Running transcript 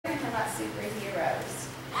superheroes.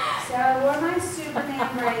 So I wore my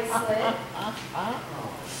Superman bracelet.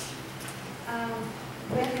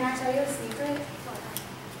 Ben, can I tell you a secret?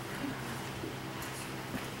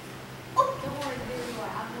 Oh, don't worry,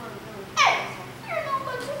 I'm more of a hey, you know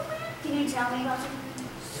about Superman? Can you tell me about Superman?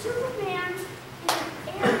 Superman is an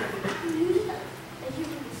alien who uses a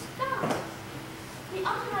human disguise. He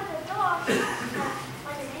also has a dog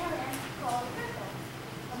like an alien called Crystal.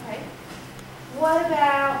 Okay. What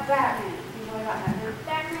about Batman? You know about Batman?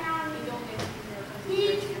 Batman,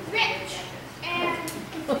 he's rich and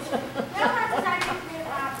no has decided to be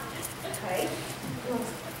around. Okay.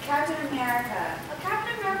 Captain America.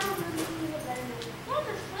 Captain America was really better. No,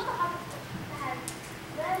 the shield has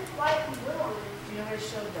red, white, and blue on it. Do you know what his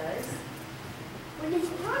shield does? When he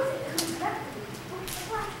throws it, it comes back to me.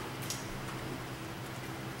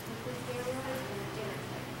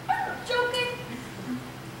 I'm joking.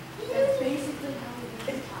 That's basically how he gets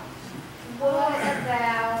his house. What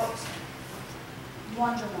about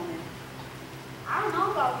Wonder Woman? I don't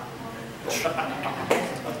know about Wonder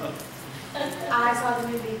I saw the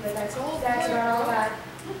movie, but that's all about.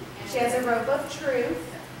 She has a rope of truth.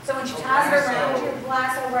 So when she ties it around you,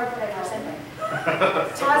 lasso rope, whatever, same thing.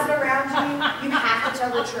 Ties it around you, you have to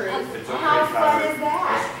tell the truth. It's okay, How fun Tyler. is that?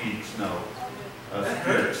 Us eat snow. Us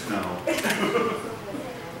eat snow.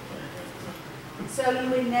 So you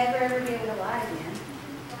would never ever be able to lie again.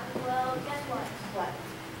 Well, guess what? What?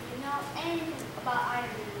 You know anything about Iron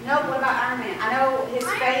Man? No, what about Iron Man? I know his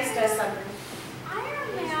face does something.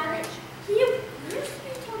 Iron Man, he used to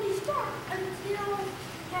be Tony Stark until he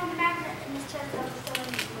had a magnet in his chest that was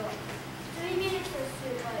showing his will. So he made it to a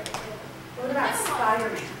suit, but it didn't. What about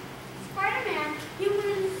Spider-Man? Spider-Man, he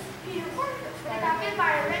was Peter Parker. But he got bit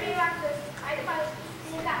by a radioactive ice,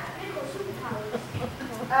 and he got physical superpowers.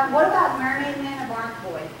 What about Mermaid Man and Bark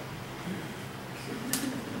Boy?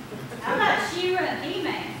 How about She-Ra and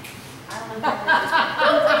He-Man? I don't know.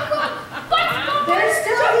 They're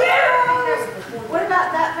still heroes. What about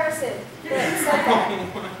that person that said that?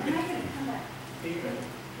 I'm not gonna come back.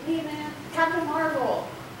 He-Man. Captain Marvel.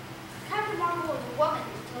 Captain Marvel was a woman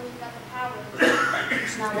until he got the power.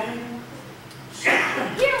 She's not a woman anymore.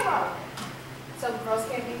 Hero! So girls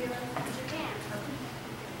can't be heroes? You can.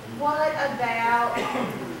 What about,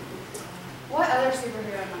 what other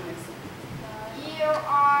superhero am I missing? You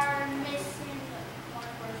are missing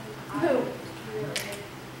one person. Who?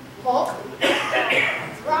 Hulk?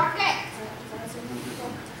 Rocket!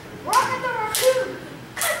 Rocket the raccoon!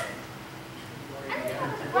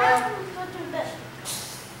 Rocket was going to this.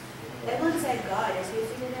 Everyone said God. Is he a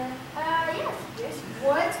superhero? Yes. Yes.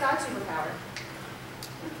 What's God's superpower?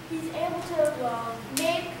 He's able to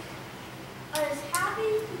make us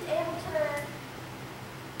happy. He's able to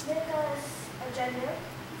make us a gender.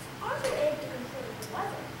 He's also able to control the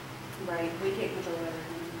weather. Right. We can't control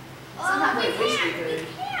everything. We Sometimes we wish we can. could.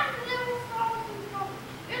 There was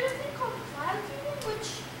there's a thing called cloud seeding, which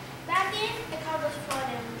back then it called us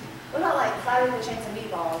flooding. What about like Cloudy with a Chance of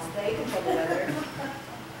Meatballs? They control the weather.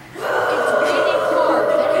 It's raining carbs. That ain't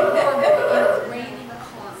horrible. It's raining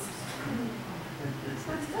carbs.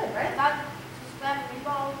 Sounds good, right? Not just bad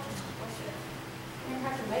meatballs, just what's it? You don't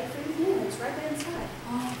have to make food again. It's right there inside.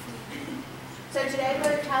 So today,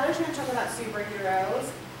 Brother Tyler's going to talk about superheroes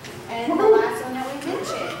and the last one that we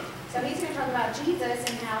mentioned. So he's going to talk about Jesus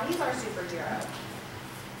and how he's our superhero.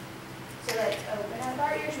 So let's open up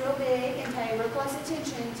our ears real big and pay real close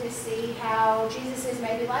attention to see how Jesus is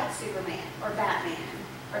maybe like Superman or Batman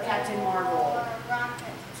or Captain Marvel Or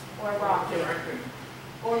Rocket. or Rocket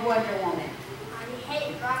or Wonder Woman. I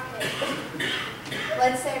hate Rocket.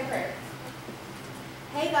 Let's say a prayer.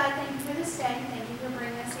 Hey God, thank you for this day. Thank you for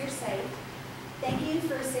bringing us here safe. Thank you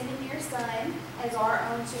for sending your son as our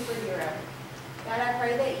own superhero. God, I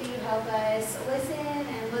pray that you help us listen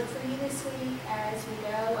and look for you this week as we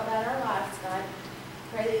go about our lives, God.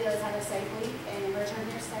 Pray that you let us have a safe week and return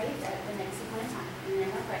here safe at the next appointed time. In your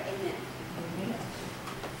name I pray. Amen. Amen.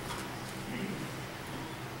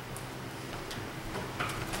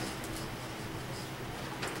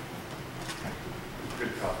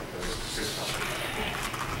 Good topic, though. Good topic.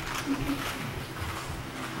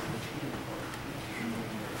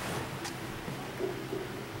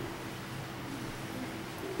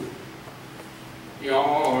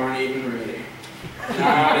 Y'all aren't even ready.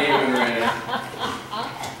 Not even ready.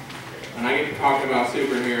 When I get to talk about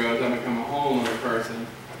superheroes, I become a whole other person.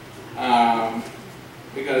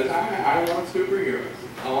 Because I love superheroes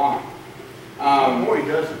a lot. Boy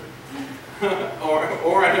doesn't. or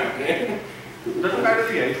I don't. Doesn't matter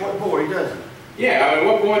the age. What boy doesn't? Yeah, I mean,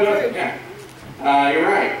 what boy doesn't? Yeah. You're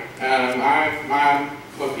right. I'm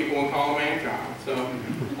what people would call a man child. So,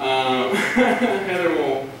 Heather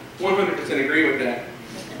will 100% agree with that.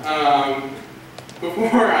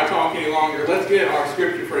 Before I talk any longer, let's get our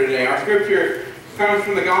scripture for today. Our scripture comes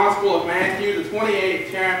from the Gospel of Matthew, the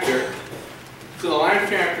 28th chapter. So the last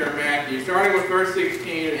chapter of Matthew, starting with verse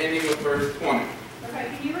 16 and ending with verse 20.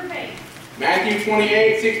 Okay, can you repeat? Matthew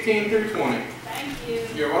 28, 16 through 20. Thank you.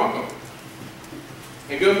 You're welcome.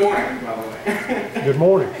 And good morning, by the way. Good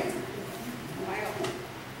morning.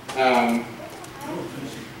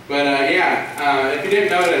 If you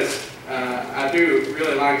didn't notice, I do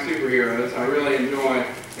really like superheroes. I really enjoy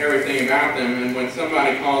everything about them. And when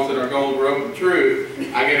somebody calls it our gold rope of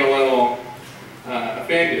truth, I get a little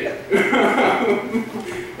offended.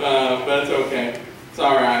 But it's okay. It's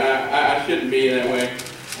all right. I shouldn't be that way.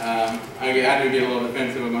 I do get a little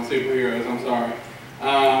defensive with my superheroes. I'm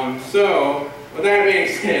sorry. So, with that being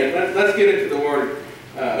said, let's get into the Word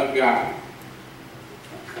of God.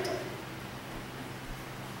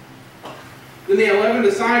 Then the 11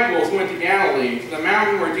 disciples went to Galilee, to the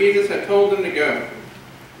mountain where Jesus had told them to go.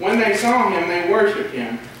 When they saw him, they worshipped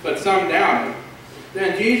him, but some doubted.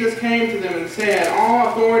 Then Jesus came to them and said, "All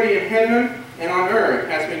authority in heaven and on earth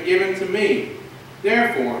has been given to me.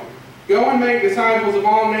 Therefore, go and make disciples of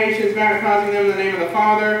all nations, baptizing them in the name of the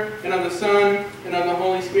Father, and of the Son, and of the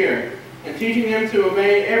Holy Spirit, and teaching them to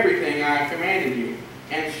obey everything I have commanded you.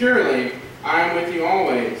 And surely I am with you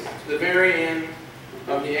always, to the very end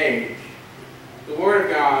of the age." The Word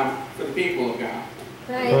of God for the people of God.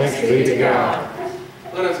 Thanks be to God.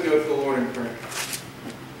 Let us go to the Lord in prayer.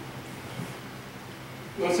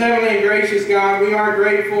 Most heavenly and gracious God, we are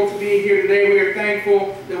grateful to be here today. We are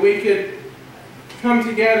thankful that we could come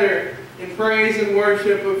together in praise and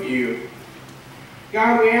worship of you.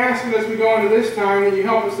 God, we ask that as we go into this time that you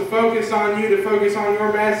help us to focus on you, to focus on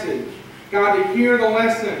your message. God, to hear the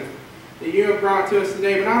lesson that you have brought to us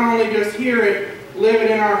today, but not only just hear it, live it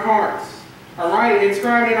in our hearts. Or write it,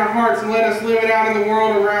 inscribe it in our hearts, and let us live it out in the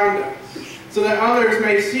world around us, so that others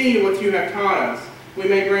may see what you have taught us. We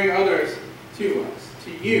may bring others to us,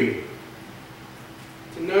 to you,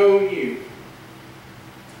 to know you.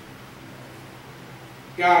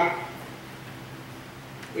 God,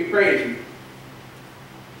 we praise you.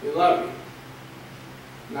 We love you.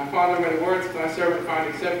 Now, Father, may the words of thy servant find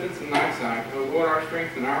acceptance in thy sight. O Lord, our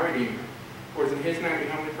strength and our Redeemer. For it's in his name we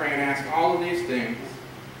humbly pray and ask all of these things.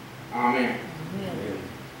 Amen. Amen.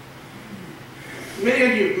 Many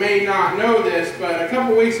of you may not know this, but a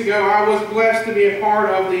couple weeks ago I was blessed to be a part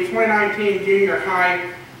of the 2019 junior high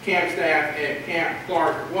camp staff at Camp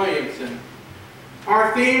Clark Williamson.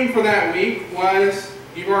 Our theme for that week was,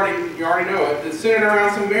 you already know it, it's centered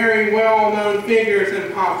around some very well-known figures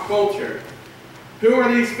in pop culture. Who are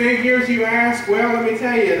these figures, you ask? Well, let me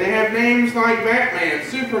tell you. They have names like Batman,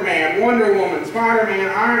 Superman, Wonder Woman, Spider-Man,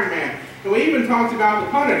 Iron Man. And we even talked about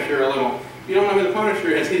the Punisher a little. If you don't know who the Punisher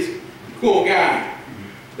is, he's a cool guy.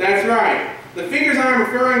 That's right. The figures I'm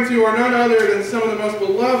referring to are none other than some of the most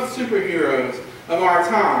beloved superheroes of our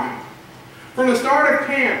time. From the start of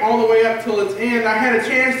camp all the way up till its end, I had a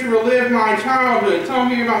chance to relive my childhood,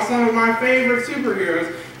 talking about some of my favorite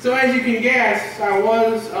superheroes. So as you can guess, I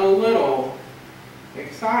was a little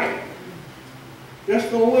excited.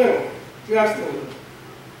 Just a little. Just a little.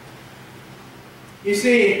 You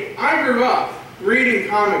see, I grew up reading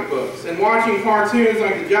comic books and watching cartoons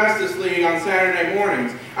like the Justice League on Saturday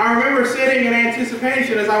mornings. I remember sitting in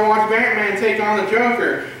anticipation as I watched Batman take on the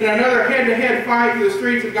Joker in another head-to-head fight through the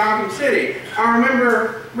streets of Gotham City. I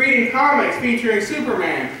remember reading comics featuring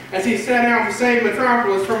Superman as he set out to save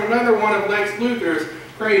Metropolis from another one of Lex Luthor's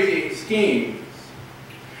crazy schemes.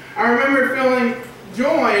 I remember feeling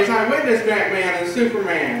joy as I witnessed Batman and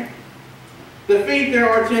Superman defeat their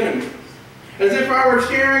arch enemies, as if I were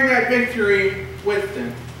sharing that victory with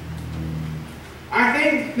them. I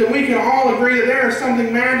think that we can all agree that there is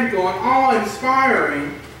something magical and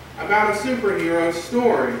awe-inspiring about a superhero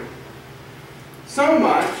story. So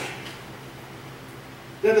much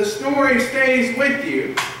that the story stays with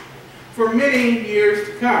you for many years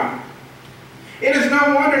to come. It is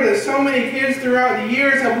no wonder that so many kids throughout the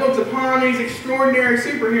years have looked upon these extraordinary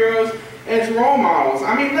superheroes as role models.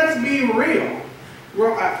 I mean, let's be real.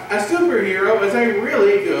 A superhero is a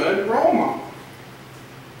really good role model.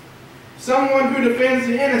 Someone who defends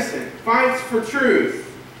the innocent, fights for truth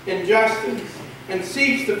and justice, and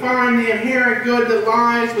seeks to find the inherent good that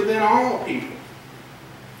lies within all people.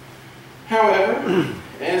 However,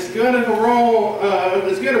 as good of role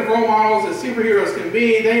models as superheroes can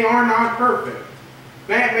be, they are not perfect.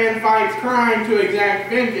 Batman fights crime to exact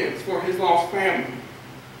vengeance for his lost family.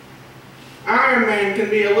 Iron Man can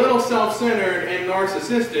be a little self-centered and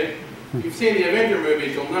narcissistic. If you've seen the Avenger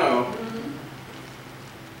movies, you'll know.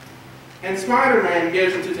 And Spider-Man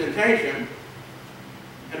gives into temptation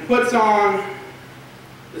and puts on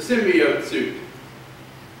the symbiote suit,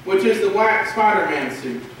 which is the black Spider-Man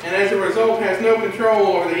suit. And as a result has no control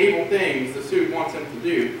over the evil things the suit wants him to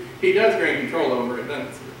do. He does gain control over it.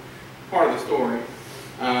 That's part of the story.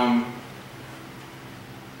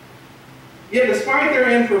 Yet despite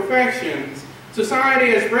their imperfections,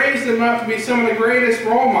 society has raised them up to be some of the greatest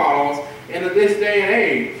role models in this day and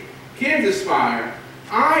age. Kids aspire.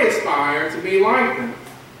 I aspire to be like them.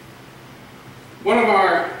 One of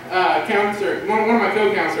our one of my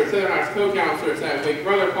co-counselors, Southern Heights co-counselors that week,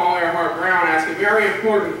 Brother Paul Earhart Brown, asked a very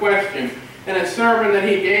important question in a sermon that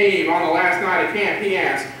he gave on the last night of camp. He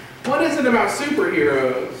asked, what is it about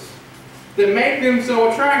superheroes that make them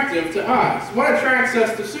so attractive to us? What attracts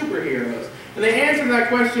us to superheroes? And the answer to that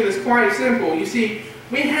question is quite simple. You see,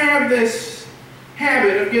 we have this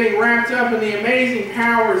habit of getting wrapped up in the amazing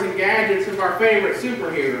powers and gadgets of our favorite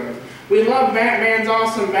superheroes. We love Batman's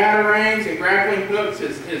awesome batarangs and grappling hooks,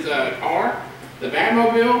 his car, the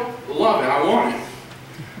Batmobile. Love it, I want it.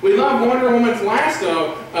 We love Wonder Woman's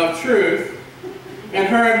lasso of truth and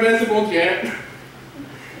her invisible jet.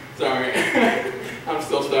 Sorry, I'm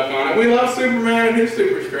still stuck on it. We love Superman and his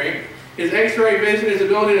super strength, his X-ray vision, his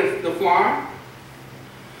ability to fly.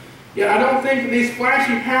 Yet I don't think that these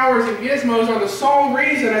flashy powers and gizmos are the sole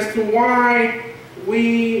reason as to why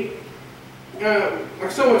we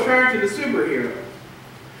are so attracted to superheroes.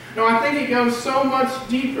 No, I think it goes so much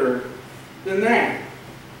deeper than that.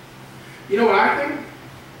 You know what I think?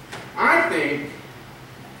 I think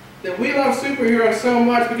that we love superheroes so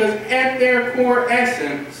much because at their core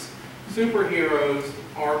essence, superheroes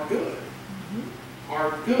are good.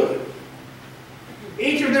 Are good.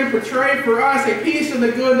 Each of them portray for us a piece of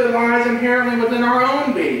the good that lies inherently within our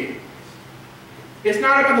own being. It's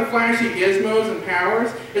not about the flashy gizmos and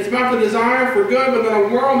powers. It's about the desire for good within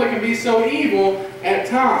a world that can be so evil at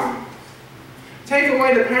times. Take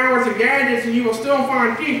away the powers and gadgets and you will still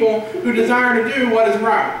find people who desire to do what is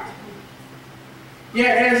right.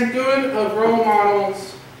 Yet as good of role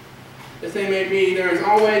models as they may be, there is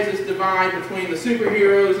always this divide between the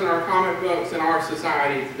superheroes in our comic books and our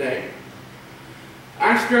society today.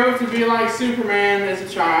 I strove to be like Superman as a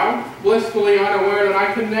child, blissfully unaware that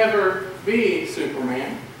I could never be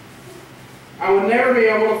Superman. I would never be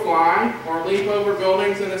able to fly or leap over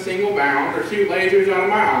buildings in a single bound or shoot lasers out of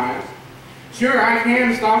my eyes. Sure, I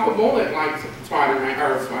can stop a bullet like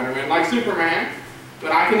like Superman,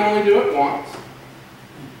 but I can only do it once.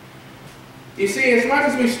 You see, as much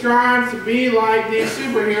as we strive to be like these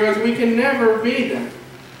superheroes, we can never be them.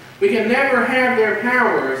 We can never have their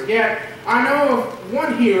powers. Yet, I know of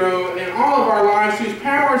one hero in all of our lives whose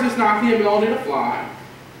powers is not the ability to fly.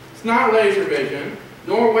 It's not laser vision,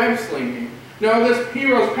 nor web slinging. No, this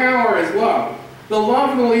hero's power is love. The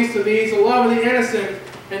love of the least of these, the love of the innocent,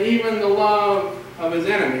 and even the love of his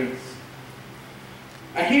enemies.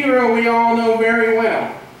 A hero we all know very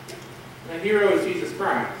well. That hero is Jesus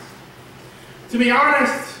Christ. To be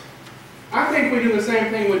honest, I think we do the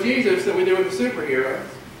same thing with Jesus that we do with the superheroes.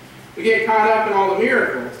 We get caught up in all the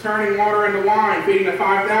miracles, turning water into wine, feeding the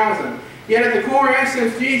 5,000. Yet at the core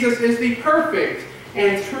essence, Jesus is the perfect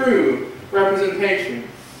and true representation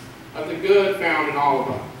of the good found in all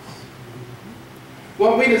of us.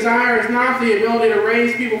 What we desire is not the ability to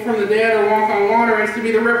raise people from the dead or walk on water. It's to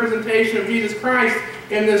be the representation of Jesus Christ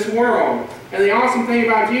in this world. And the awesome thing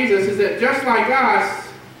about Jesus is that just like us,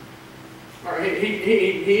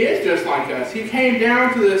 he is just like us. He came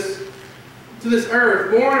down to this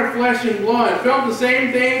earth, born of flesh and blood, felt the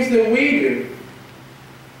same things that we do.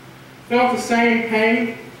 Felt the same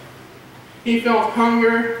pain. He felt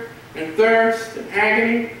hunger and thirst and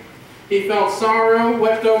agony. He felt sorrow,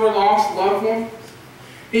 wept over lost loved ones.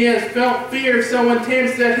 He has felt fear so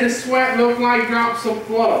intense that his sweat looked like drops of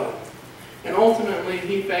blood. And ultimately,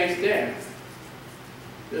 he faced death,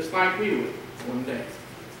 just like we would one day.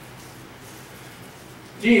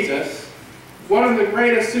 Jesus, one of the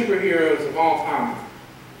greatest superheroes of all time,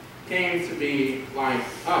 came to be like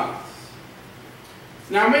us.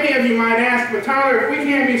 Now, many of you might ask, but Tyler, if we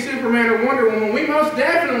can't be Superman or Wonder Woman, we most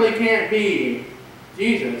definitely can't be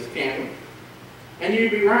Jesus, can we? And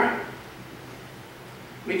you'd be right.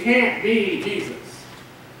 We can't be Jesus.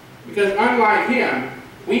 Because unlike him,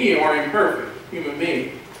 we are imperfect human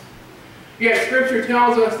beings. Yet Scripture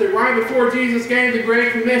tells us that right before Jesus gave the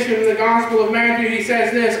Great Commission in the Gospel of Matthew, he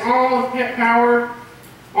says this, all power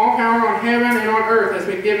on heaven and on earth has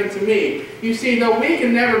been given to me. You see, though we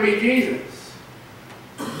can never be Jesus,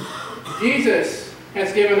 Jesus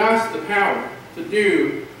has given us the power to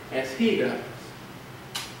do as he does.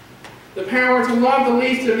 The power to love the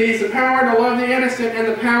least of these, the power to love the innocent, and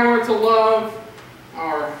the power to love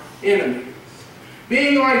our enemies.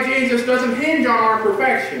 Being like Jesus doesn't hinge on our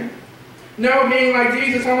perfection. No, being like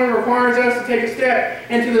Jesus only requires us to take a step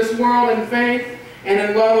into this world in faith and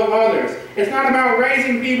in love of others. It's not about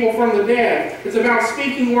raising people from the dead. It's about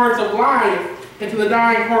speaking words of life into the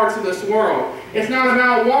dying hearts of this world. It's not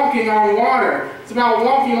about walking on water. It's about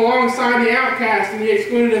walking alongside the outcast and the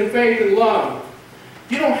excluded in faith and love.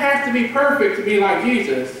 You don't have to be perfect to be like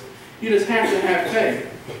Jesus. You just have to have faith.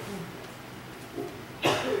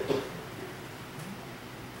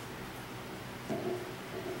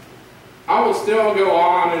 I will still go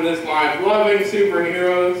on in this life loving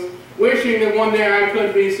superheroes, wishing that one day I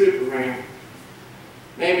could be Superman.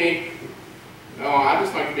 Maybe, I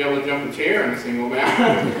just like to be able to jump a chair in a single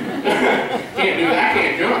bound. Can't do that,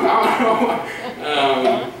 can't jump, I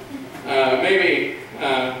don't know.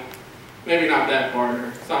 Maybe not that part,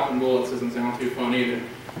 or stopping bullets doesn't sound too fun either.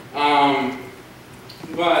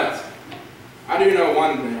 But I do know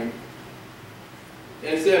one thing.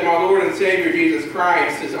 It's that my Lord and Savior Jesus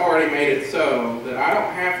Christ has already made it so that I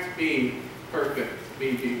don't have to be perfect to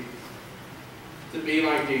be Jesus, to be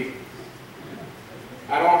like Jesus.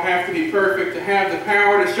 I don't have to be perfect to have the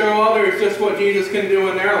power to show others just what Jesus can do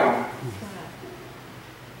in their life.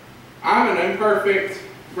 I'm an imperfect,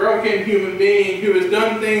 broken human being who has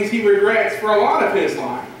done things he regrets for a lot of his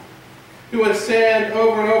life, who has said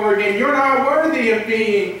over and over again, "You're not worthy of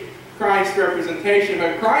being Christ's representation,"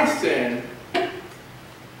 but Christ said,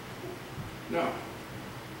 "No,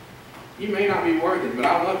 you may not be worthy, but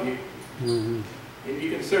I love you, and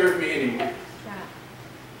you can serve me anyway."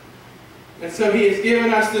 And so he has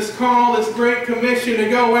given us this call, this great commission to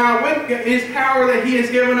go out with his power that he has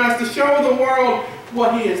given us to show the world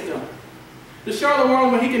what he has done, to show the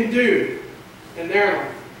world what he can do in their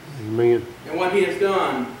life. Amen. And what he has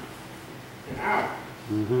done in ours.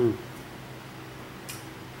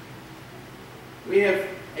 We have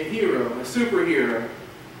a hero, a superhero,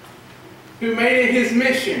 who made it his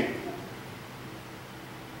mission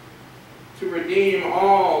to redeem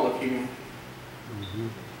all of humanity,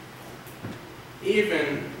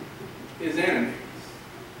 even his enemies,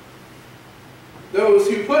 those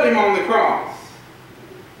who put him on the cross,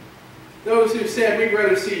 those who said, "We'd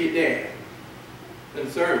rather see you dead than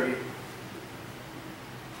serve you."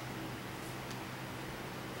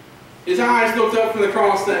 His eyes looked up from the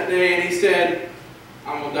cross that day and he said,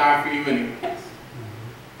 "I'm going to die for you anyways.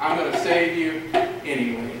 I'm going to save you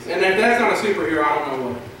anyways." And if that's not a superhero, I don't know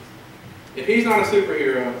what it is. If he's not a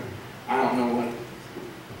superhero, I don't know what it is.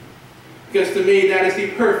 Because to me, that is the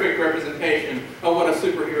perfect representation of what a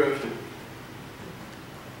superhero should be.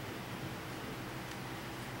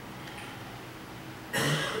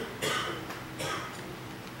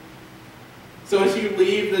 So as you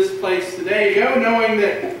leave this place today, go knowing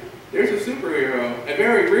that there's a superhero, a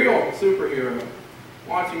very real superhero,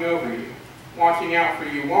 watching over you, watching out for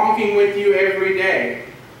you, walking with you every day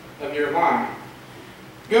of your life.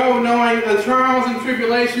 Go knowing that the trials and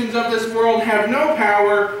tribulations of this world have no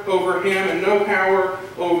power over him and no power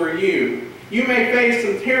over you. You may face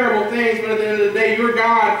some terrible things, but at the end of the day, your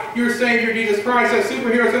God, your Savior, Jesus Christ, that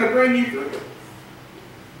superhero is going to bring you through.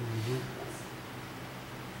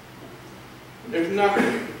 There's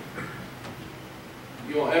nothing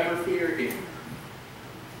you'll ever fear again.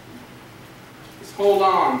 Just hold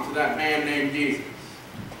on to that man named Jesus,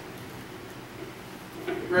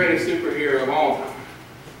 the greatest superhero of all time.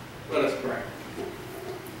 Let us pray.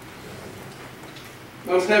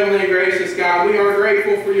 Most heavenly and gracious God, we are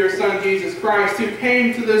grateful for your Son, Jesus Christ, who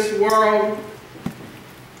came to this world,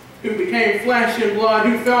 who became flesh and blood,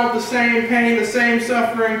 who felt the same pain, the same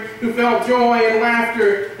suffering, who felt joy and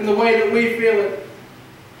laughter in the way that we feel it,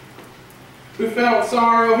 who felt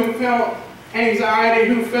sorrow, who felt anxiety,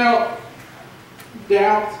 who felt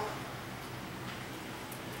doubt,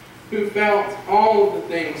 who felt all of the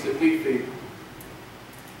things that we feel,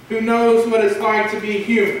 who knows what it's like to be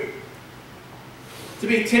human, to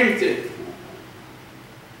be tempted,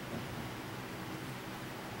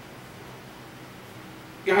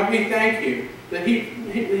 God, we thank you that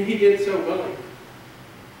he did so willingly.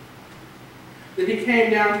 That he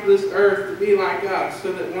came down to this earth to be like us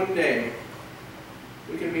so that one day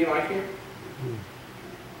we can be like him.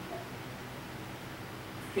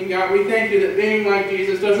 And God, we thank you that being like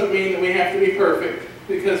Jesus doesn't mean that we have to be perfect,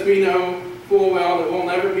 because we know full well that we'll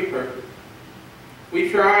never be perfect. We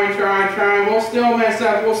try and try and try, and we'll still mess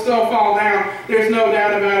up, we'll still fall down. There's no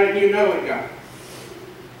doubt about it, you know it, God.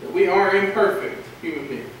 That we are imperfect human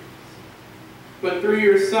beings. But through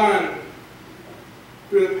your Son,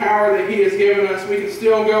 through the power that He has given us, we can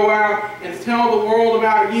still go out and tell the world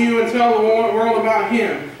about You and tell the world about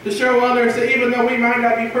Him. To show others that even though we might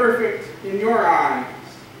not be perfect in Your eyes,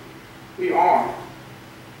 we are.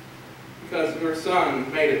 Because Your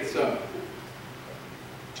Son made it so.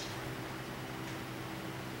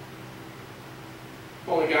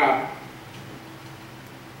 Holy God,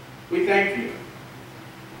 we thank You.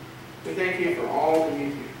 We thank You for all that You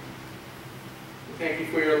do. We thank You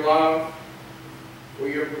for Your love, for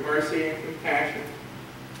Your mercy and compassion,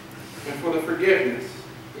 and for the forgiveness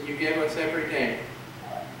that You give us every day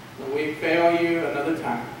when we fail You another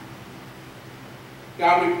time.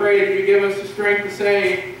 God, we pray that You give us the strength to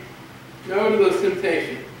say no to those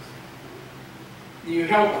temptations. That You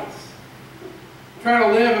help us try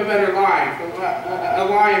to live a better life, a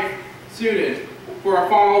life suited for a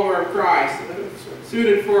follower of Christ,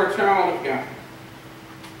 suited for a child of God.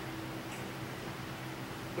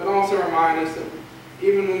 But also remind us that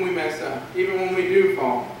even when we mess up, even when we do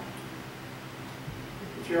fall,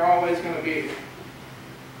 that You're always going to be there.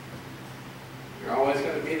 You're always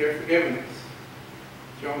going to be there forgiving us,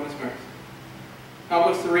 showing us mercy. Help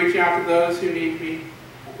us to reach out to those who need to be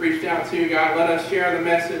reached out to. God, let us share the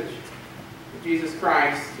message of Jesus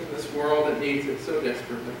Christ in this world that needs it so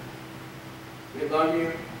desperately. We love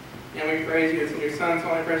You and we praise You. It's in Your Son's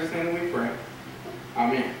holy precious name that we pray.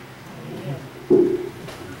 Amen.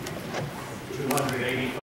 280.